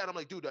telling me that. I'm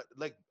like, dude,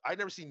 like I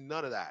never seen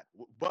none of that.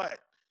 But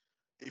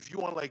if you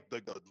want like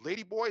the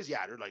lady boys,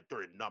 yeah,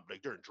 they're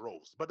in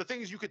droves. But the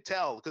thing is, you could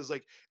tell because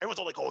like everyone's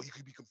all like, oh, you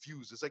could be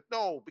confused. It's like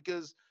no,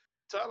 because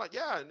like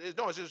yeah,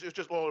 no, it's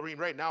just well, I mean,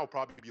 right now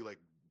probably be like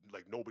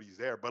nobody's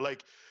there, but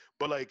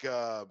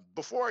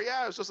before,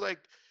 yeah, it's just like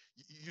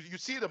you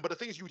see them, but the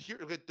thing is, you hear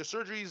like, the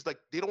surgeries like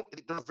they're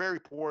very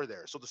poor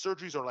there, so the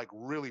surgeries are like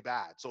really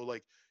bad. So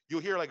like you'll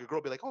hear like a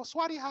girl be like, oh,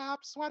 swatty hop,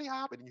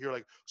 and you hear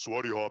like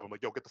swatty hop. I'm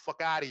like, yo, get the fuck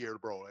out of here,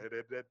 bro.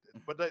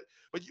 But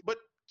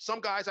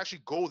some guys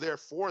actually go there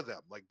for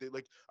them. Like I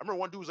remember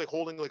one dude was like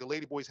holding like a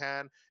lady boy's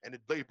hand, and the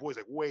lady boy's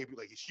like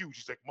like he's huge,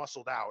 he's like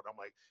muscled out. I'm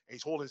like, and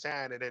he's holding his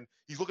hand, and then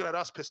he's looking at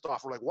us pissed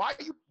off. We're like, why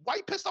you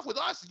pissed off with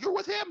us? You're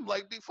with him.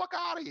 Like, the fuck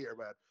out of here,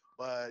 man.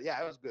 But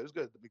yeah, it was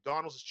good. The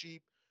McDonald's is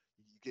cheap.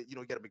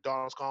 You get a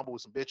McDonald's combo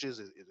with some bitches.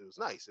 It was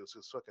nice. It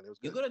was fucking. It was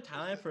good. You go to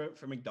Thailand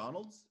for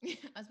McDonald's? I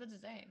was about to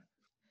say,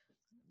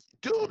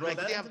 dude, bro,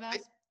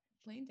 like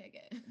plane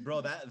ticket.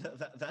 Bro,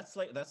 that's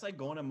like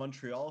going to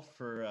Montreal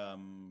for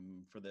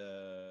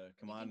the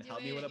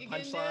help me with a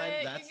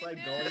punchline. That's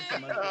like going to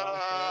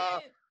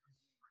Montreal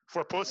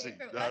for pussy.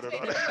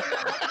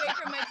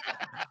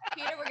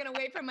 Peter, we're gonna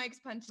wait for Mike's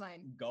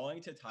punchline.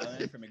 Going to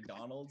Thailand for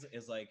McDonald's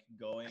is like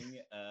going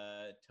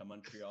to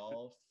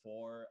Montreal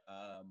for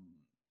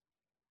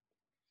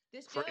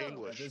this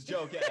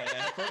joke. Yeah.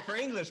 For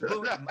English.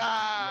 Boom.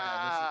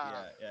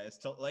 Yeah.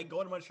 It's like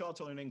going to Montreal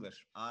to learn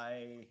English.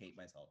 I hate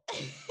myself.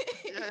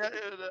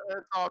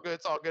 It's all good.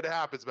 It's all good. It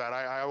happens, man.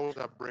 I always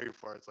have brave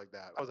farts like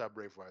that. I always have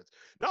brave farts.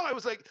 No, I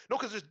was like, no,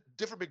 because there's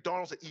different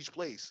McDonald's at each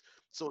place.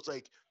 So it's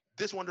like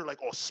this one, they're like,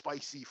 oh,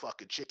 spicy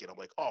fucking chicken. I'm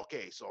like, oh,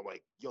 okay. So I'm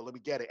like, yo, let me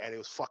get it. And it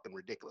was fucking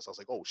ridiculous. I was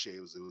like, oh shit,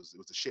 it was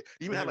the shit.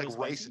 It even had like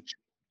rice and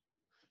chicken.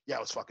 Yeah,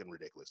 it was fucking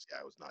ridiculous. Yeah,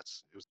 it was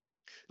nuts. It was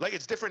like,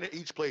 it's different in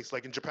each place.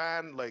 Like in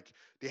Japan, like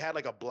they had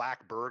like a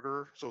black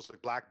burger, so it's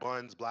like black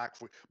buns, black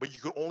food, but you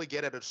could only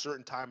get it at a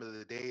certain time of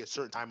the day, a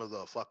certain time of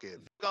the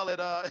fucking call it.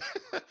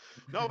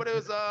 No, but it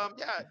was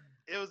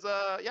it's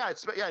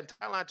in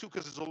Thailand too,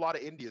 because there's a lot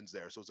of Indians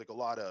there, so it's like a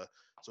lot of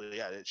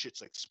that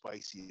shit's like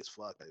spicy as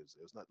fuck. It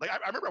was not like I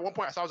remember at one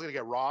point I thought I was gonna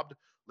get robbed,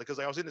 like because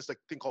I was in this like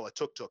thing called a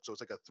tuk-tuk, so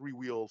it's like a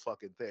 3-wheel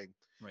fucking thing,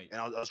 right?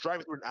 And I was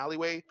driving through an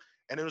alleyway,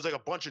 and there was like a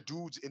bunch of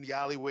dudes in the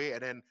alleyway,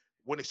 and then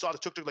when they saw the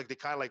tuk-tuk, like they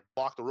kind of like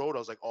blocked the road. I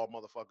was like, oh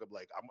motherfucker,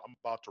 like I'm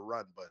about to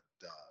run. But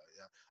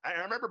yeah,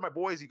 I remember my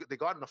boys, they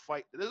got in a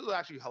fight.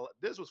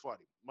 This was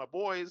funny. My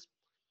boys,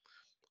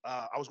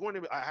 I was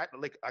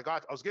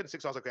getting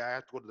sick, so I was like, okay, I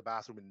have to go to the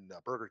bathroom in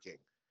Burger King.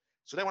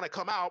 So then when I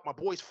come out, my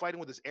boy's fighting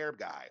with this Arab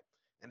guy,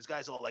 and this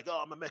guy's all like,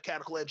 oh, I'm a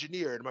mechanical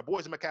engineer, and my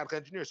boy's a mechanical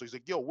engineer. So he's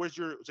like, yo, it's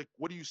like,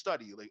 what do you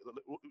study? Like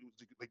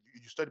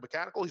you study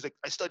mechanical? He's like,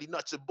 I study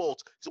nuts and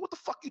bolts. He said, what the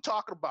fuck are you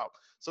talking about?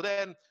 So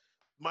then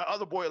my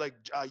other boy, like,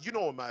 you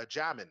know him,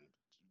 Jamin.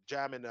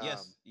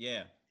 Yes.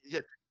 Yeah.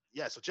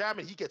 So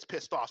Jamin, he gets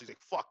pissed off. So he's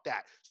like, fuck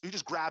that. So he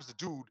just grabs the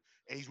dude,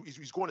 and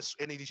he's going to,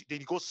 and then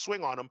he goes to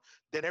swing on him.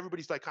 Then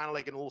everybody's like kind of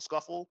like in a little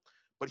scuffle.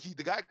 But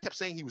the guy kept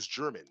saying he was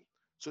German.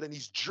 So then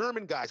these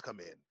German guys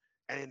come in,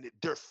 and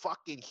they're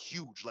fucking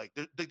huge. Like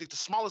the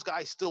smallest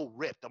guy is still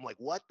ripped. I'm like,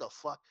 what the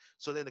fuck?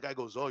 So then the guy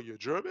goes, oh, you're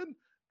German?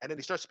 And then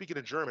he starts speaking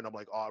in German. I'm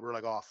like, we're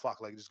like, oh fuck,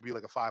 like this could be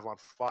like a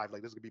 5-on-5.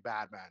 Like this could be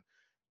bad, man.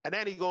 And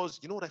then he goes,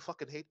 you know what I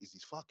fucking hate is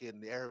these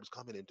fucking Arabs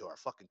coming into our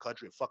fucking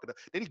country and fucking.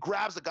 Then he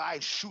grabs the guy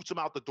and shoots him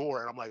out the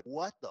door, and I'm like,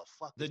 what the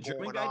fuck is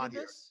going on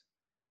here? This?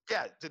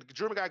 Yeah, the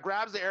German guy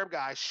grabs the Arab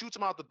guy, shoots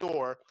him out the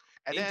door,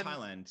 and in then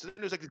Thailand. So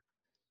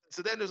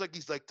then there's like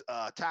these like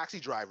taxi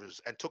drivers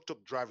and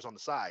tuk-tuk drivers on the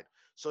side.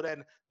 So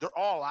then they're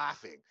all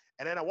laughing,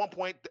 and then at one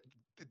point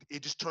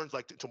it just turns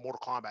like to Mortal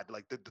Kombat.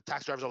 Like the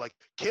taxi drivers are like,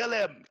 kill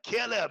him,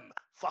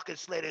 fucking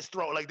slit his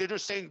throat. Like they're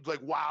just saying like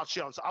wild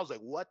shit. So I was like,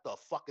 what the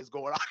fuck is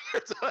going on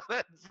here? So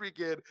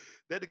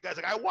then the guy's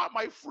like, I want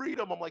my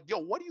freedom. I'm like, yo,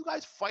 what are you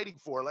guys fighting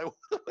for? Like,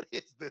 what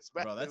is this,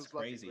 man? Bro, that's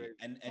crazy.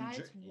 And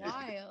that's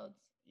wild.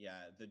 Yeah,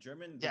 the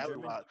German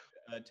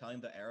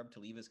telling the Arab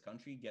to leave his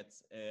country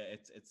gets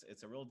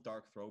it's a real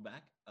dark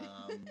throwback.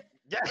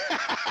 Yeah.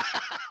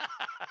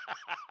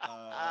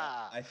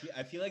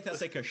 I feel like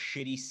that's like a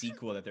shitty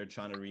sequel that they're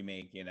trying to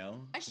remake, you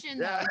know? Question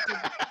though,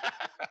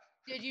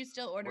 did you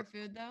still order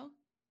food though?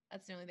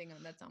 That's the only thing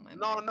that's on my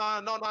mind. No,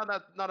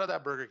 not at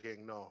that Burger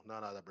King. No,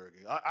 not at that Burger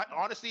King. I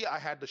honestly, I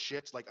had the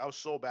shits. Like I was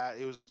so bad.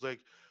 It was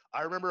like,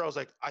 I remember I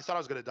thought I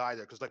was gonna die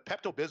there because like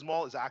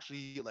Pepto-Bismol is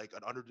actually like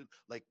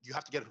like you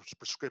have to get a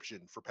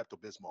prescription for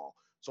Pepto-Bismol.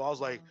 So I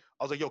was like,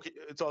 yo,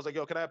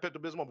 can I have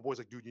Pepto-Bismol? My boy's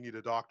like, dude, you need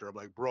a doctor. I'm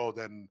like, bro,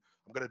 then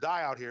I'm gonna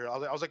die out here. I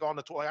was like on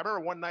the toilet. I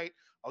remember one night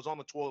I was on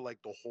the toilet like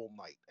the whole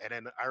night, and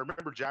then I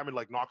remember Jamin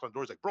like knocked on the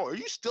door. He's like, bro, are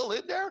you still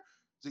in there?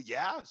 He's like,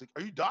 yeah. He's like,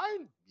 are you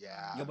dying?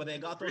 Yeah. Yeah, but they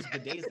got those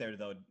bidets there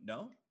though.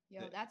 No.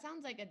 Yo, that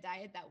sounds like a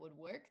diet that would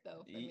work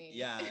though for me.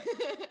 Yeah.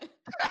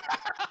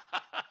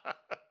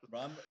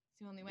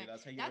 The only way.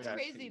 That's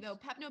crazy though.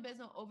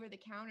 Pepto-Bismol over the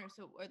counter.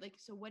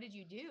 So what did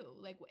you do?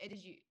 Like, did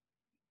you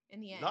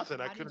in the end? Nothing.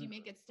 How did you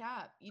make it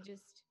stop? You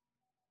just.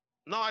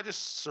 No, I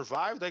just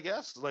survived, I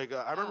guess. Like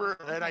I remember,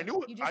 and I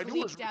knew it. You just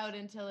leaked out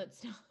until it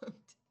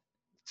stopped.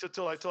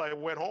 till I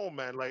went home,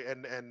 man. Like,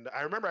 and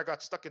I remember I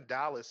got stuck in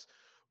Dallas,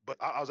 but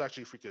I was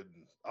actually freaking.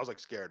 I was like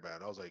scared,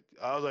 man. I was like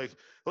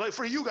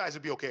for you guys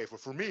it'd be okay.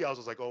 For me, I was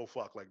just like, oh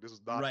fuck, like this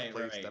is not the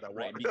place that I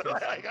want.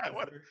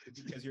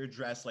 Because you're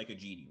dressed like a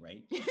genie,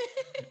 right?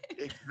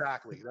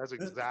 Exactly. That's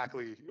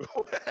exactly.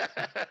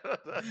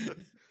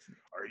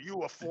 Are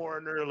you a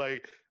foreigner?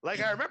 Like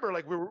I remember,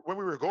 like when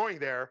we were going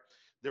there,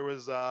 there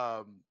was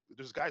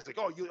there's guys like,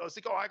 oh, I was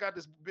like, oh, I got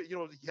this, he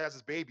has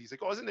his baby. He's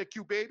like, oh, isn't it a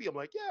cute baby? I'm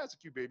like, yeah, it's a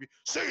cute baby.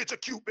 Say it's a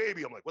cute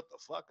baby. I'm like, what the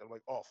fuck? I'm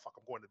like, oh fuck,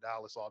 I'm going to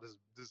Dallas. Oh, this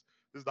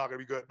is not gonna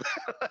be good.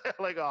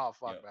 Like, oh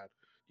fuck, man.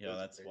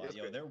 That's wild.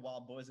 They're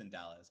wild boys in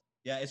Dallas.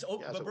 Yeah,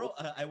 but bro,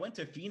 I went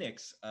to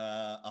Phoenix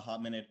a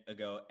hot minute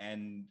ago,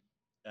 and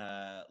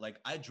like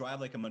I drive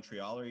like a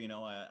Montrealer,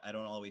 I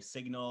don't always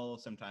signal.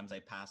 Sometimes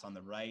I pass on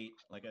the right,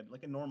 like a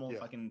normal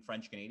fucking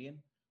French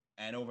Canadian.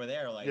 And over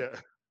there,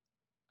 like,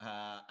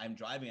 I'm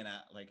driving and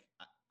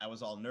I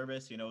was all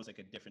nervous, it was like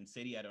a different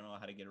city. I don't know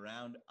how to get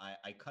around.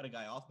 I cut a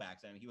guy off by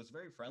accident. He was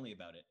very friendly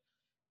about it.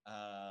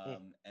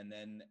 And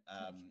then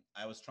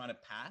I was trying to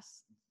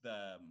pass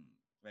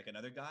like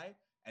another guy,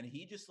 and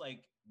he just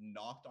like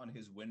knocked on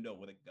his window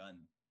with a gun.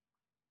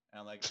 And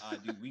I'm like,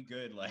 dude, we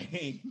good,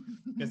 like,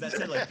 because that's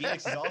it. Like,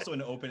 Phoenix is also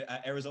an open.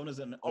 Arizona's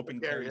an open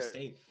carry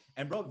state,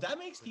 and bro, that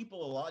makes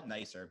people a lot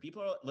nicer.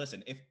 People are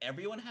listen. If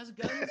everyone has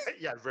guns,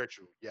 yeah, very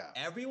true. Yeah,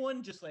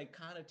 everyone just like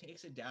kind of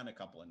takes it down a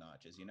couple of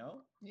notches,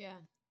 Yeah.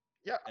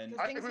 Yeah, and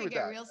things can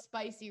get real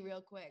spicy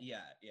real quick. Yeah,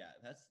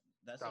 that's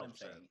what I'm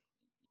saying.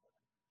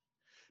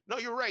 No,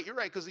 you're right. You're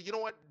right. Because you know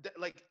what?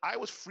 Like, I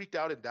was freaked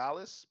out in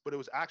Dallas, but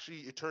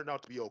it turned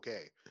out to be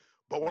okay.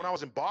 But when I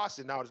was in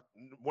Boston,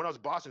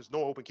 it's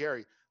no open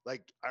carry.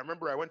 Like, I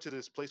remember I went to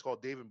this place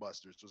called Dave &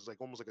 Buster's. It was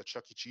like almost like a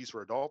Chuck E. Cheese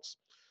for adults.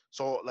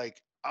 So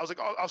like, I was like,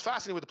 I was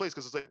fascinated with the place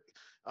because it's like,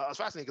 I was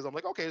fascinated because I'm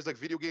like, okay, there's like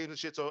video games and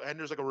shit. So, and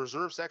there's like a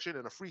reserve section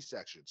and a free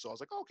section. So I was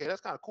like, okay,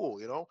 that's kind of cool,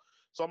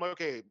 So I'm like,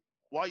 okay,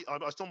 I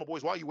was telling my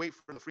boys, while you wait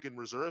for the freaking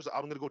reserves,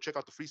 I'm going to go check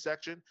out the free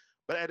section.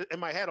 But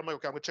in my head, I'm like,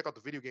 okay, I'm going to check out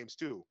the video games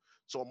too.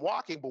 So I'm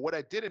walking, but what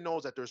I didn't know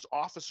is that there's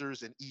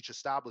officers in each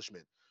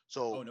establishment.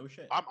 So oh, no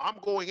shit. I'm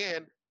going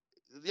in,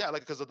 like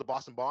because of the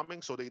Boston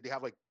bombing. So they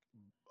have like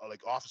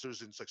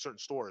officers in like certain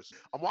stores.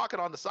 I'm walking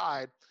on the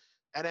side,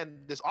 and then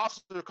this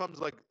officer comes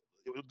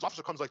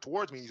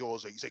towards me. He's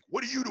like,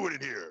 what are you doing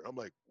in here? I'm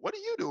like, what are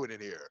you doing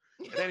in here?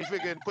 And then he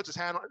freaking puts his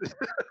hand on.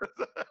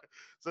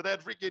 So then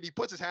freaking he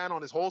puts his hand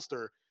on his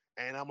holster.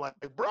 And I'm like,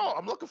 bro,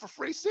 I'm looking for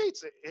free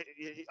seats.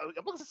 I'm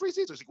looking for free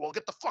seats. He's like, well,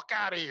 get the fuck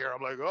out of here.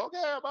 I'm like,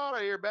 okay, I'm out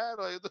of here, man.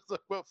 Like,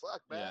 well,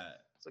 fuck, man. Yeah.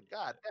 It's like,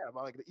 God damn,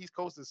 like the East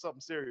Coast is something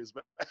serious,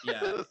 man.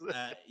 Yeah.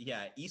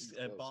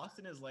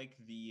 Boston is like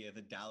the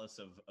Dallas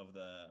of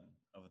the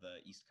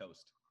East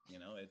Coast.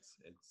 It's.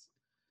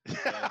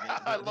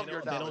 I love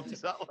your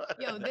Dallas.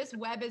 Yo, this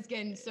web is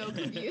getting so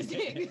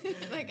confusing.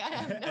 Like, I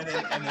have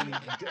and then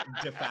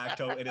de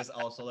facto, it is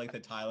also like the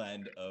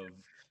Thailand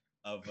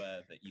of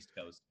the East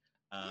Coast.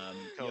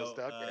 We're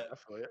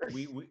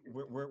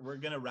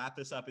gonna wrap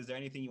this up. Is there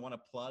anything you want to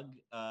plug?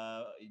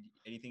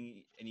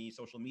 Any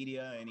social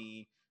media?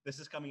 This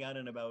is coming out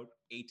in about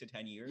 8 to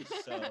 10 years.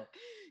 So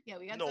yeah,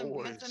 we got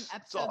some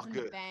episodes in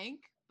the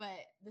bank, but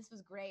this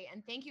was great.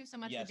 And thank you so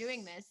much for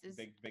doing this.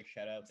 Big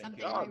shout out.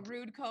 Something my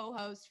rude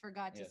co-host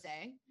forgot to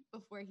say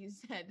before he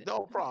said.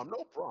 No problem.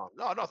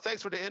 No,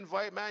 thanks for the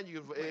invite, man.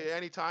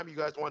 Anytime you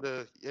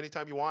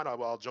want,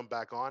 I'll jump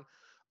back on.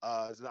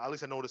 At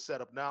least I know the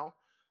setup now.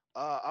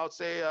 I would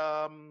say,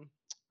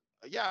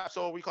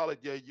 so we call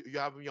it, you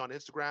have me on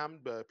Instagram,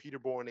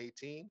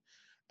 Peterborn18.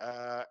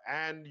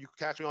 And you can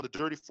catch me on the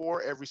Dirty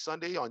Four every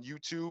Sunday on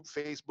YouTube,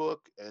 Facebook,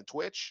 and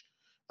Twitch.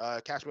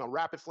 Catch me on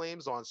Rapid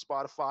Flames on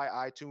Spotify,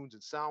 iTunes,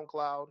 and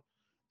SoundCloud.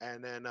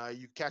 And then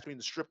you catch me in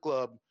the strip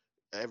club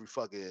every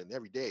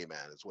day,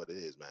 man. It's what it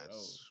is, man.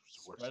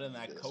 Spreading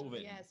that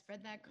COVID. Yeah,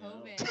 spread that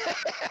COVID.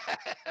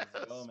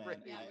 Oh,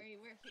 man. Yeah, we're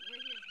here.